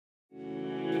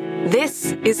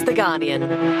This is The Guardian.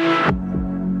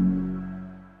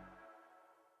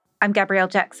 I'm Gabrielle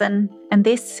Jackson, and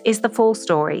this is The Full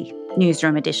Story,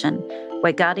 Newsroom Edition,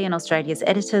 where Guardian Australia's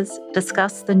editors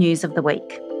discuss the news of the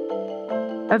week.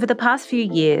 Over the past few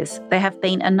years, there have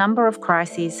been a number of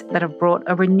crises that have brought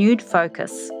a renewed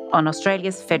focus on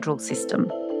Australia's federal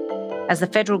system. As the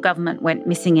federal government went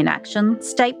missing in action,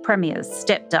 state premiers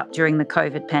stepped up during the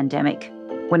COVID pandemic,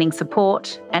 winning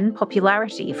support and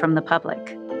popularity from the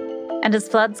public. And as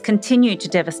floods continue to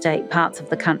devastate parts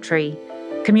of the country,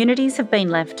 communities have been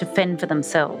left to fend for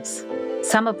themselves,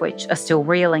 some of which are still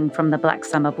reeling from the Black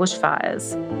Summer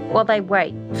bushfires, while they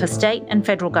wait for state and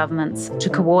federal governments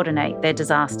to coordinate their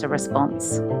disaster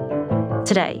response.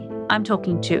 Today, I'm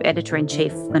talking to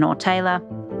Editor-in-Chief Lenore Taylor,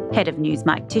 Head of News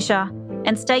Mike Tischer,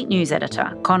 and State News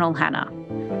Editor Conal Hanna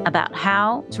about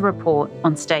how to report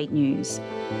on state news.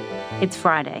 It's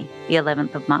Friday, the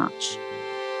 11th of March.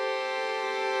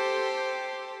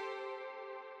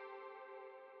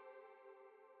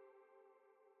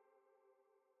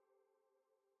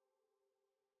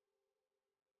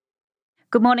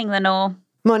 Good morning, Lenore.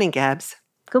 Morning, Gabs.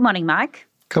 Good morning, Mike.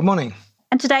 Good morning.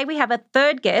 And today we have a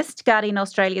third guest, Guardian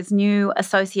Australia's new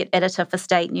Associate Editor for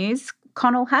State News,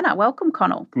 Conal Hanna. Welcome,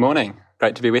 Conal. Good morning.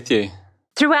 Great to be with you.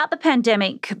 Throughout the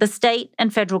pandemic, the state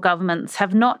and federal governments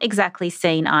have not exactly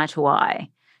seen eye to eye.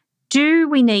 Do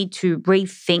we need to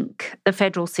rethink the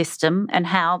federal system and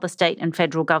how the state and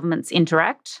federal governments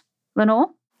interact, Lenore?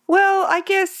 Well, I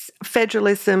guess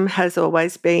federalism has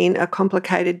always been a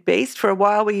complicated beast. For a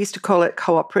while, we used to call it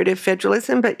cooperative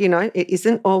federalism, but, it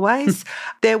isn't always.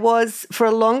 There was, for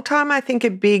a long time, I think, a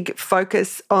big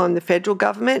focus on the federal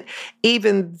government,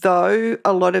 even though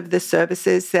a lot of the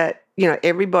services that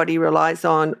everybody relies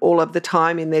on all of the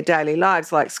time in their daily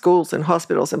lives, like schools and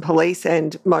hospitals and police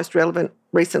and most relevant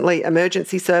recently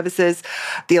emergency services,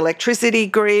 the electricity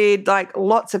grid, like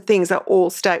lots of things are all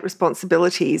state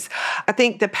responsibilities. I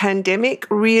think the pandemic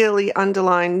really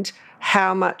underlined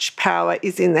how much power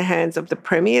is in the hands of the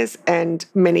premiers, and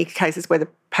many cases where the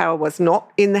power was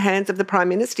not in the hands of the Prime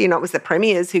Minister. It was the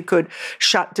premiers who could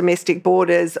shut domestic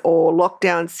borders or lock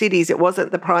down cities. It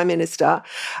wasn't the Prime Minister.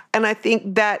 And I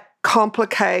think that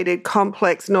complicated,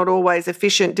 complex, not always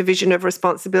efficient division of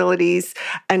responsibilities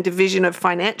and division of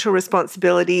financial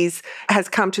responsibilities has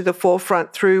come to the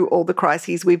forefront through all the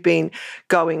crises we've been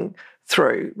going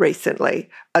through recently.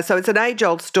 So it's an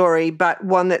age-old story, but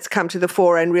one that's come to the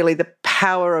fore, and really the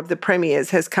power of the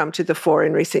premiers has come to the fore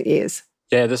in recent years.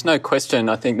 Yeah, there's no question.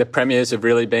 I think the premiers have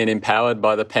really been empowered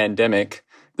by the pandemic.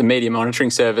 The media monitoring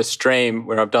service Stream,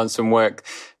 where I've done some work,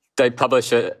 they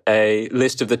publish a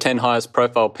list of the 10 highest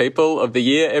profile people of the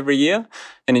year every year.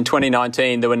 And in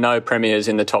 2019, there were no premiers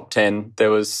in the top 10.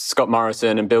 There was Scott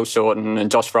Morrison and Bill Shorten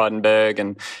and Josh Frydenberg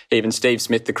and even Steve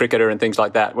Smith, the cricketer, and things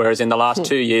like that. Whereas in the last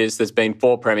 2 years, there's been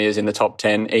 4 premiers in the top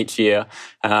 10 each year.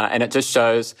 And it just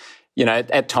shows,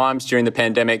 at times during the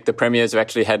pandemic, the premiers have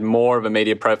actually had more of a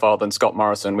media profile than Scott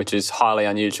Morrison, which is highly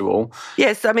unusual.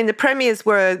 Yes, the premiers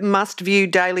were must-view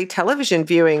daily television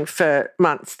viewing for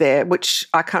months there, which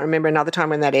I can't remember another time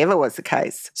when that ever was the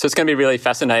case. So it's going to be really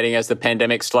fascinating as the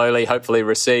pandemic slowly, hopefully,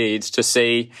 recedes to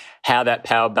see how that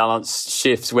power balance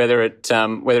shifts, whether it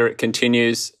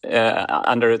continues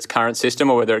under its current system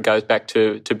or whether it goes back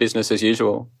to business as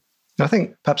usual. I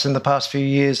think perhaps in the past few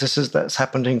years, that's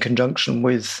happened in conjunction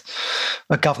with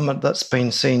a government that's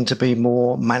been seen to be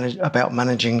more about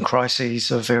managing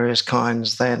crises of various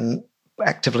kinds than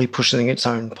actively pushing its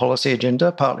own policy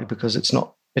agenda, partly because it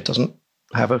doesn't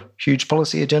have a huge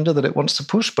policy agenda that it wants to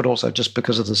push, but also just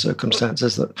because of the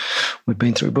circumstances that we've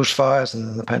been through, bushfires and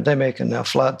then the pandemic and now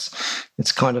floods.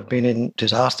 It's kind of been in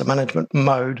disaster management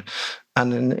mode.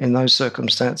 And in those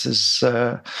circumstances,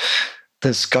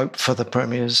 there's scope for the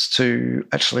premiers to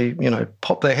actually,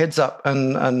 pop their heads up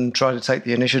and try to take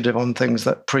the initiative on things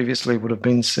that previously would have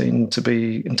been seen to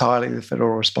be entirely the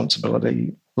federal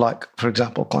responsibility, like, for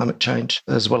example, climate change,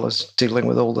 as well as dealing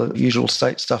with all the usual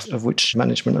state stuff, of which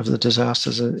management of the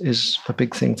disasters is a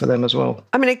big thing for them as well.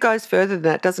 It goes further than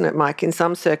that, doesn't it, Mike? In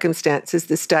some circumstances,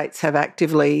 the states have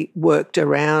actively worked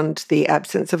around the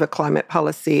absence of a climate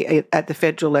policy at the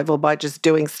federal level by just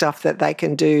doing stuff that they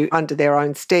can do under their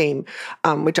own steam,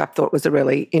 which I thought was a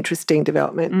really interesting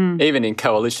development. Even in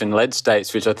coalition-led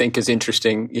states, which I think is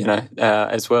interesting,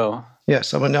 as well.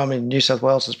 Yes, New South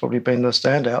Wales has probably been the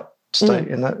standout state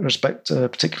in that respect,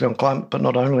 particularly on climate, but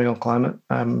not only on climate.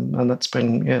 And that's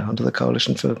been, under the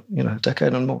coalition for, a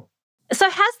decade and more. So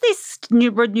has this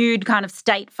renewed kind of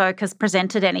state focus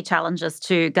presented any challenges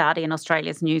to Guardian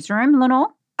Australia's newsroom, Lenore?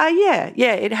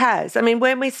 Yeah, it has. I mean,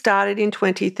 when we started in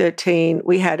 2013,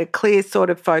 we had a clear sort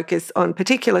of focus on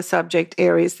particular subject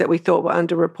areas that we thought were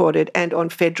underreported and on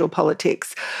federal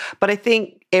politics. But I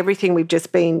think everything we've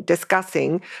just been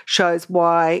discussing shows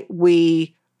why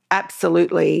we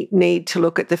absolutely need to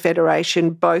look at the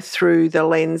Federation both through the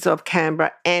lens of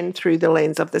Canberra and through the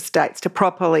lens of the states to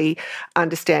properly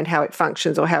understand how it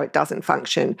functions or how it doesn't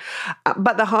function.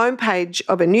 But the homepage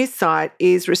of a news site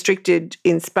is restricted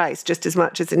in space just as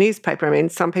much as a newspaper. I mean,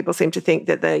 some people seem to think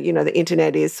that the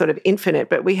internet is sort of infinite,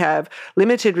 but we have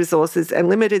limited resources and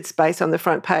limited space on the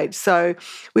front page. So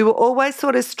we were always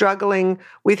sort of struggling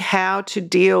with how to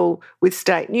deal with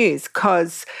state news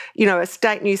because, a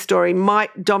state news story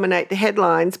might dominate the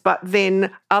headlines, but then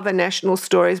other national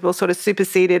stories will sort of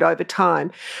supersede it over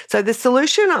time. So the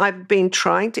solution I've been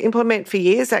trying to implement for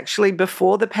years, actually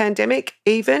before the pandemic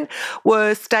even,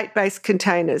 were state-based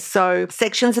containers. So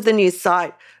sections of the news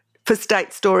site for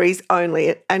state stories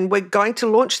only. And we're going to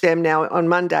launch them now on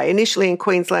Monday, initially in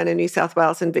Queensland and New South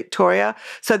Wales and Victoria.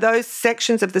 So those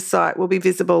sections of the site will be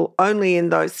visible only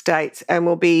in those states and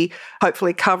will be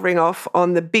hopefully covering off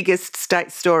on the biggest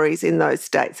state stories in those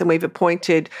states. And we've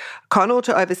appointed Connell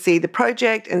to oversee the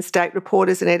project and state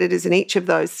reporters and editors in each of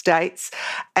those states.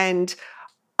 And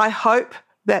I hope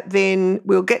that then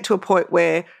we'll get to a point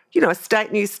where, a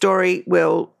state news story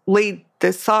will lead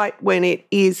the site when it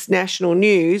is national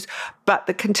news, but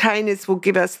the containers will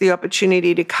give us the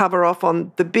opportunity to cover off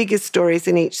on the biggest stories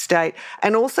in each state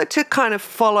and also to kind of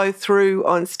follow through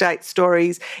on state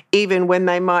stories even when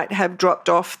they might have dropped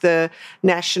off the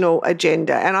national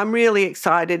agenda. And I'm really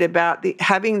excited about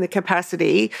having the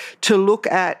capacity to look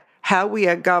at how we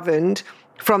are governed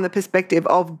from the perspective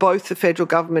of both the federal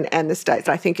government and the states.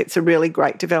 I think it's a really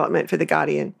great development for The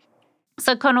Guardian.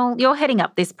 So, Connell, you're heading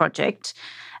up this project,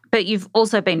 but you've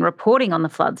also been reporting on the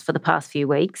floods for the past few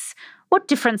weeks. What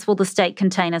difference will the state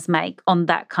containers make on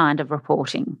that kind of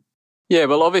reporting? Yeah,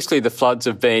 well, obviously the floods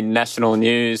have been national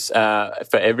news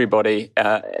for everybody.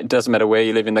 It doesn't matter where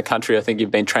you live in the country. I think you've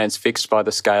been transfixed by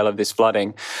the scale of this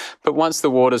flooding. But once the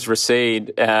waters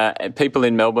recede, people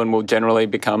in Melbourne will generally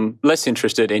become less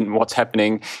interested in what's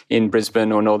happening in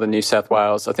Brisbane or northern New South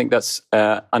Wales. I think that's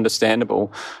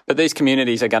understandable. But these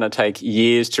communities are going to take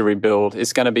years to rebuild.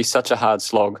 It's going to be such a hard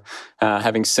slog,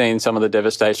 having seen some of the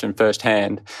devastation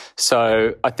firsthand.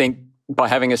 So I think by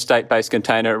having a state-based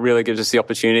container, it really gives us the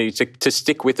opportunity to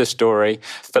stick with the story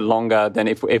for longer than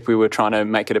if we were trying to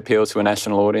make it appeal to a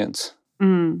national audience.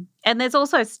 Mm. And there's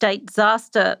also state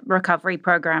disaster recovery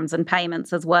programs and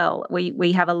payments as well.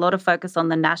 We have a lot of focus on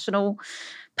the national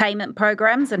payment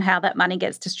programs and how that money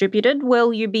gets distributed.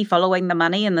 Will you be following the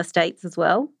money in the states as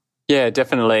well? Yeah,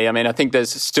 definitely. I mean, I think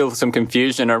there's still some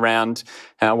confusion around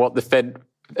what the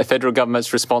federal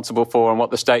government's responsible for and what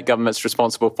the state government's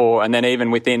responsible for. And then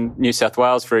even within New South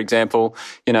Wales, for example,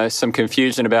 some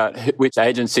confusion about which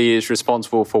agency is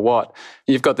responsible for what.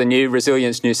 You've got the new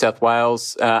Resilience New South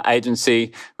Wales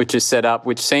agency, which is set up,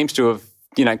 which seems to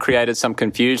have, created some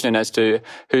confusion as to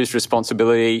whose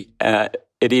responsibility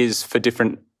it is for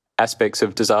different aspects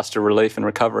of disaster relief and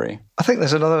recovery. I think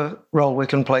there's another role we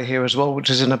can play here as well, which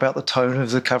is in about the tone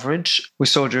of the coverage. We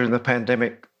saw during the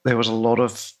pandemic, there was a lot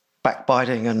of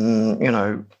backbiting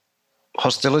and,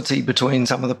 hostility between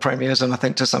some of the premiers, and I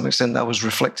think to some extent that was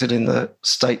reflected in the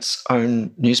state's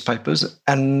own newspapers.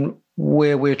 And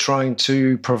where we're trying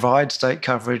to provide state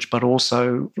coverage, but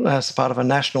also as part of a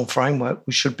national framework,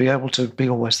 we should be able to be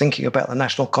always thinking about the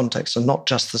national context and not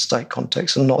just the state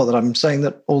context. And not that I'm saying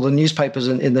that all the newspapers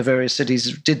in the various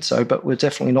cities did so, but we're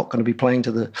definitely not going to be playing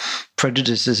to the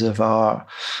prejudices of our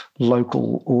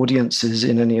local audiences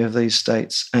in any of these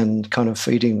states and kind of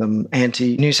feeding them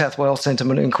anti-New South Wales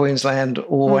sentiment in Queensland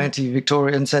or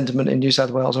anti-Victorian sentiment in New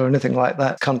South Wales or anything like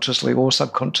that, consciously or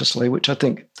subconsciously, which I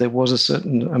think there was a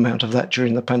certain amount of that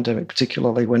during the pandemic,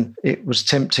 particularly when it was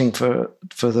tempting for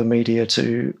the media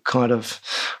to kind of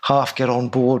half get on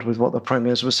board with what the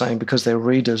premiers were saying because their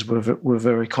readers were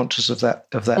very conscious of that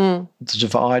the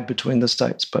divide between the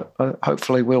states. But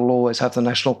hopefully we'll always have the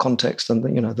national context and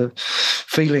the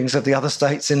feelings of the other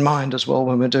states in mind as well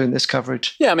when we're doing this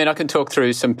coverage. Yeah, I mean, I can talk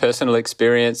through some personal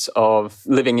experience of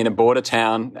living in a border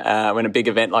town when a big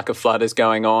event like a flood is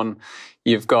going on.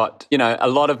 You've got, a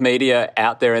lot of media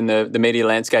out there in the media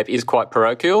landscape is quite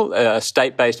parochial.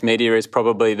 State-based media is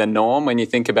probably the norm when you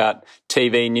think about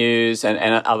TV news and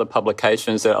other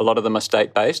publications. A lot of them are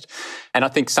state-based. And I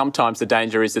think sometimes the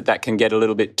danger is that can get a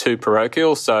little bit too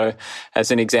parochial. So as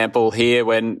an example here,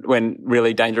 when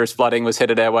really dangerous flooding was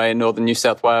headed our way in northern New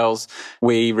South Wales,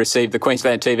 we received the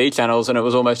Queensland TV channels and it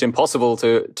was almost impossible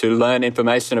to learn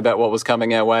information about what was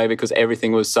coming our way because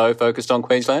everything was so focused on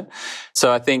Queensland.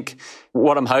 So I think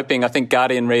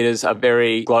Guardian readers are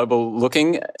very global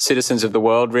looking citizens of the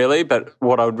world, really. But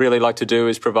what I would really like to do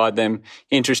is provide them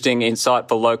interesting,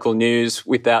 insightful local news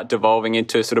without devolving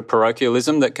into sort of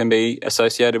parochialism that can be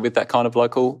associated with that kind of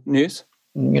local news.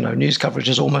 News coverage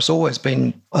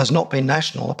has not been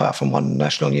national, apart from one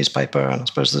national newspaper, and I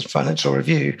suppose the Financial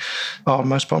Review. Our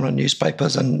most prominent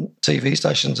newspapers and TV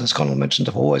stations, as Conal mentioned,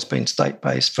 have always been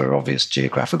state-based for obvious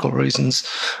geographical reasons.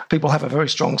 People have a very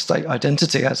strong state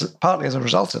identity partly as a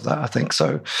result of that, I think.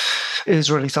 So it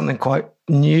is really something quite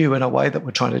new in a way that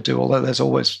we're trying to do, although there's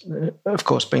always, of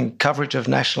course, been coverage of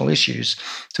national issues,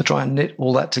 to try and knit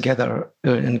all that together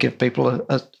and give people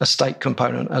a state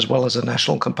component as well as a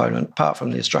national component, apart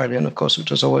from the Australian, of course, which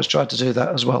has always tried to do that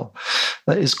as well.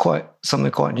 That is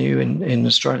something quite new in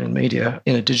Australian media,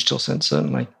 in a digital sense,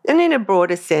 certainly. And in a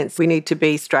broader sense, we need to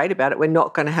be straight about it. We're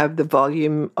not going to have the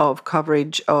volume of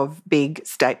coverage of big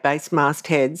state-based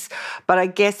mastheads. But I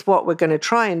guess what we're going to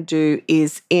try and do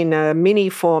is, in a mini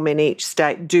form in each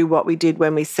state, do what we did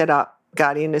when we set up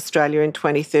Guardian Australia in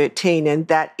 2013, and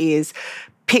that is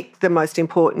pick the most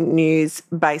important news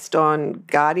based on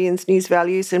Guardian's news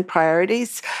values and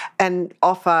priorities and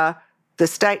offer the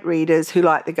state readers who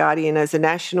like The Guardian as a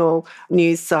national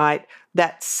news site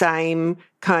that same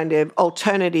kind of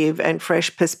alternative and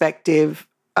fresh perspective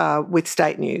with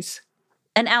state news.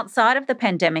 And outside of the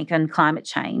pandemic and climate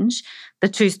change, the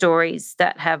two stories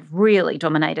that have really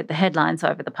dominated the headlines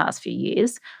over the past few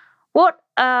years, what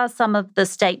are some of the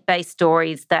state-based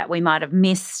stories that we might have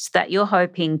missed that you're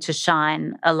hoping to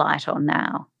shine a light on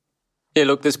now? Yeah,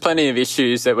 look, there's plenty of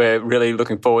issues that we're really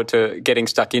looking forward to getting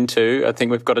stuck into. I think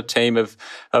we've got a team of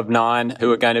 9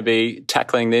 who are going to be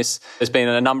tackling this. There's been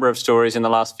a number of stories in the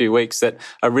last few weeks that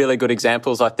are really good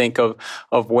examples, I think, of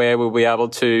where we'll be able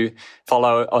to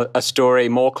follow a story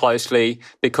more closely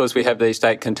because we have these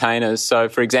state containers. So,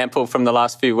 for example, from the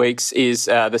last few weeks is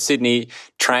the Sydney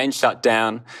train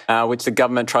shutdown, which the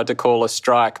government tried to call a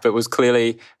strike, but was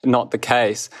clearly not the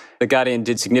case. The Guardian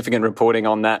did significant reporting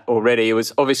on that already. It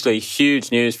was obviously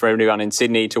huge news for everyone in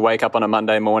Sydney to wake up on a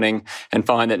Monday morning and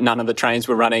find that none of the trains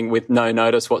were running with no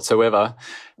notice whatsoever.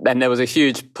 And there was a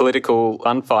huge political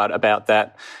gunfight about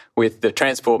that, with the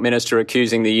Transport Minister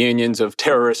accusing the unions of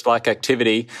terrorist-like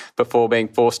activity before being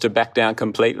forced to back down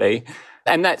completely.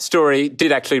 And that story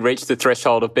did actually reach the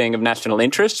threshold of being of national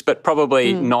interest, but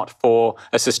probably not for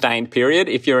a sustained period.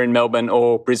 If you're in Melbourne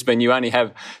or Brisbane, you only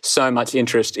have so much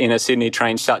interest in a Sydney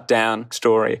train shutdown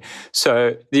story.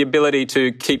 So the ability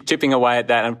to keep chipping away at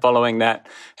that and following that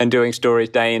and doing stories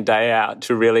day in, day out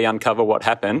to really uncover what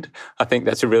happened, I think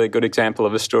that's a really good example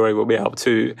of a story we'll be able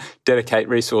to dedicate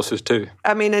resources to.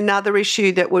 I mean, another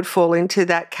issue that would fall into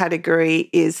that category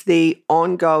is the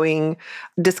ongoing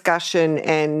discussion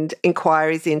and inquiries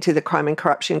into the Crime and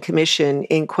Corruption Commission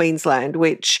in Queensland,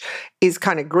 which is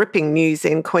kind of gripping news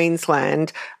in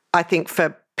Queensland. I think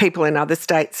for people in other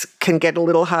states can get a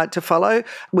little hard to follow.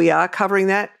 We are covering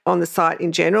that on the site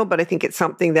in general, but I think it's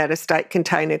something that a state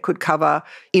container could cover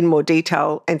in more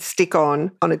detail and stick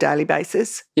on a daily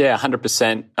basis. Yeah,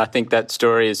 100%. I think that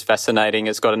story is fascinating.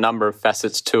 It's got a number of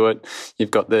facets to it. You've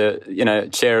got the,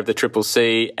 chair of the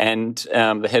CCC and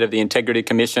the head of the Integrity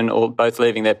Commission, all both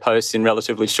leaving their posts in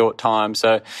relatively short time.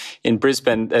 So in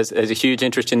Brisbane, there's a huge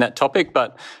interest in that topic,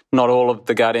 but not all of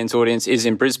the Guardian's audience is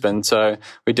in Brisbane. So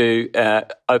we do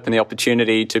open the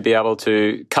opportunity to be able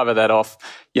to cover that off,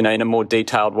 in a more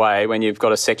detailed way when you've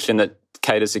got a section that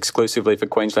caters exclusively for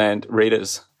Queensland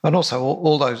readers. And also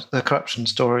all the corruption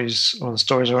stories, or the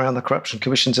stories around the corruption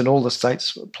commissions in all the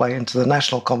states, play into the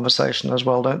national conversation as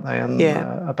well, don't they? And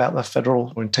about the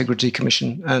Federal Integrity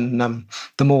Commission. And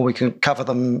the more we can cover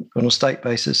them on a state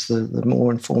basis, the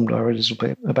more informed our readers will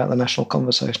be about the national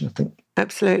conversation, I think.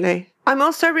 Absolutely. I'm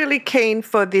also really keen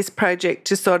for this project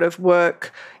to sort of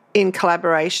work in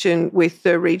collaboration with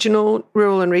the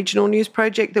Rural and Regional News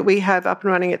project that we have up and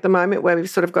running at the moment, where we've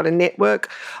sort of got a network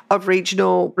of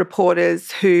regional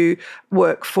reporters who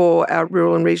work for our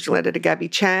Rural and Regional editor, Gabby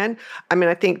Chan. I mean,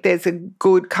 I think there's a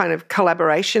good kind of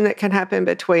collaboration that can happen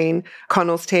between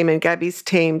Conal's team and Gabby's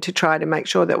team to try to make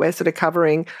sure that we're sort of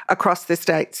covering across the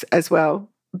states as well.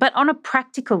 But on a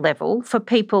practical level, for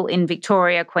people in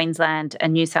Victoria, Queensland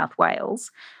and New South Wales,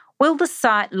 Will the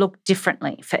site look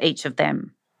differently for each of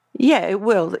them? Yeah, it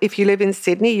will. If you live in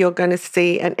Sydney, you're going to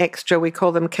see an extra, we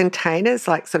call them containers,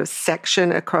 like sort of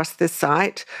section across the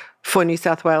site for New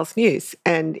South Wales News.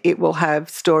 And it will have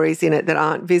stories in it that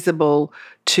aren't visible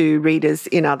to readers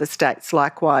in other states,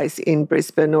 likewise in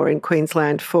Brisbane or in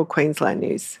Queensland for Queensland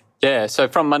News. Yeah, so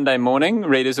from Monday morning,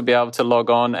 readers will be able to log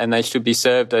on and they should be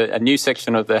served a new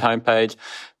section of their homepage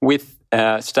with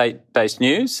state-based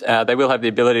news. They will have the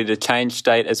ability to change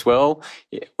state as well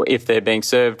if they're being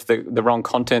served the wrong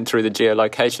content through the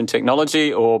geolocation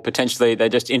technology, or potentially they're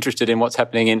just interested in what's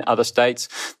happening in other states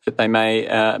that they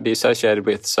may be associated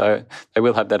with. So they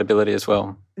will have that ability as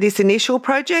well. This initial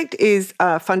project is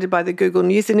funded by the Google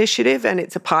News Initiative, and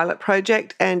it's a pilot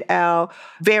project. And our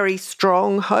very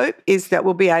strong hope is that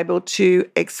we'll be able to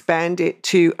expand it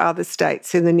to other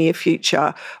states in the near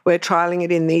future. We're trialling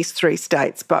it in these 3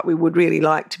 states, but we would really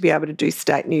like to be able to do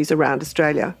state news around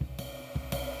Australia.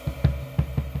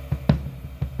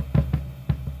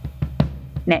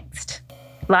 Next,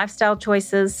 lifestyle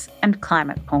choices and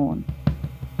climate porn.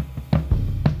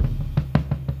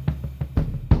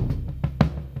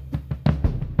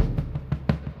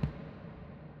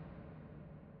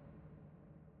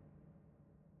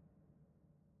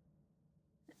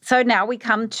 So now we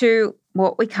come to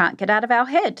what we can't get out of our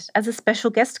head. As a special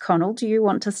guest, Connell, do you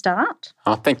want to start?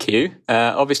 Oh, thank you.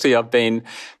 Obviously, I've been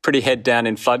pretty head down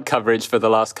in flood coverage for the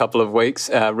last couple of weeks,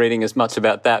 reading as much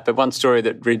about that. But one story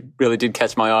that really did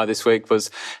catch my eye this week was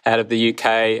out of the UK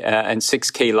and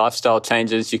 6 key lifestyle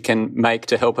changes you can make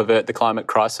to help avert the climate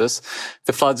crisis.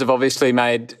 The floods have obviously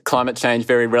made climate change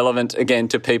very relevant again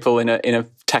to people in a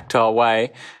tactile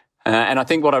way. And I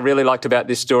think what I really liked about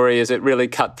this story is it really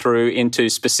cut through into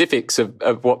specifics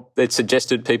of what it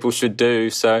suggested people should do.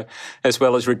 So as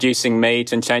well as reducing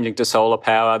meat and changing to solar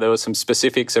power, there were some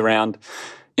specifics around,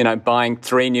 buying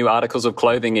 3 new articles of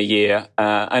clothing a year,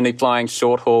 only flying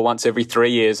short haul once every 3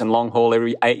 years and long haul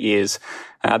every 8 years.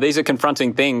 These are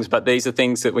confronting things, but these are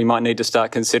things that we might need to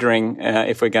start considering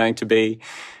if we're going to be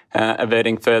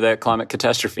averting further climate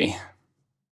catastrophe.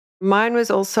 Mine was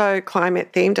also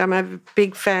climate themed. I'm a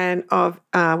big fan of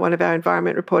one of our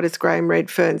environment reporters, Graham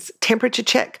Redfern's Temperature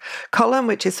Check column,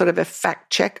 which is sort of a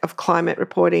fact check of climate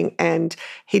reporting. And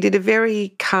he did a very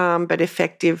calm but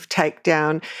effective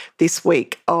takedown this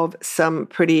week of some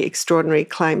pretty extraordinary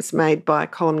claims made by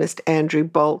columnist Andrew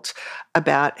Bolt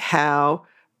about how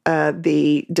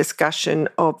the discussion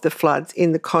of the floods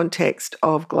in the context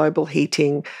of global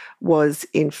heating was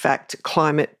in fact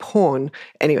climate porn.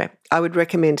 Anyway, I would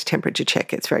recommend Temperature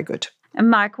Check. It's very good.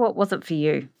 And Mike, what was it for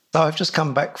you? I've just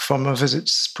come back from a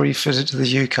brief visit to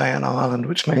the UK and Ireland,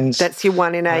 which means... That's your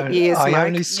 1 in 8 years, I Mike.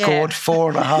 only scored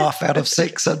 4.5 out of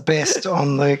 6 at best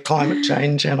on the climate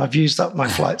change, and I've used up my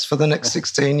flights for the next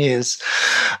 16 years,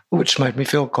 which made me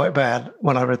feel quite bad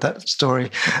when I read that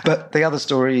story. But the other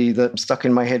story that stuck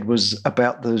in my head was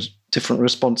about the different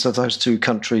response of those 2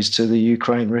 countries to the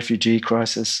Ukraine refugee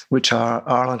crisis, which our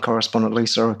Ireland correspondent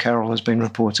Lisa O'Carroll has been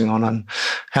reporting on, and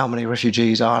how many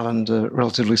refugees Ireland, a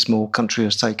relatively small country,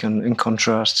 has taken in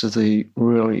contrast to the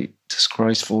really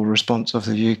disgraceful response of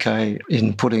the UK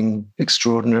in putting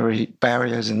extraordinary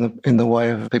barriers in the way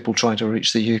of people trying to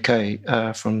reach the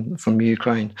UK from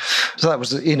Ukraine. So that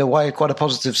was, in a way, quite a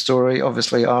positive story.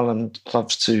 Obviously, Ireland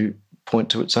loves to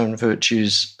point to its own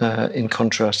virtues in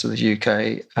contrast to the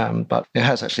UK, but it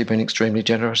has actually been extremely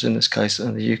generous in this case,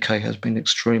 and the UK has been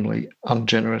extremely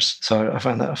ungenerous. So I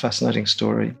found that a fascinating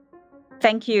story.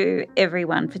 Thank you,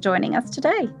 everyone, for joining us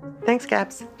today. Thanks,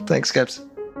 Gabs. Thanks, Gabs.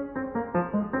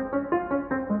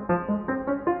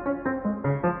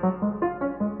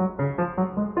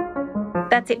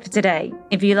 That's it for today.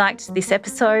 If you liked this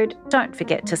episode, don't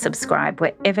forget to subscribe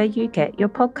wherever you get your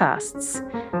podcasts.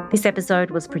 This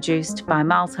episode was produced by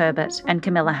Miles Herbert and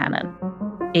Camilla Hannon.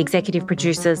 The executive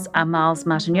producers are Miles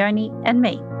Martignoni and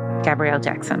me, Gabrielle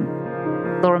Jackson.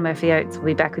 Laura Murphy-Oates will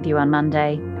be back with you on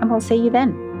Monday, and we'll see you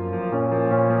then.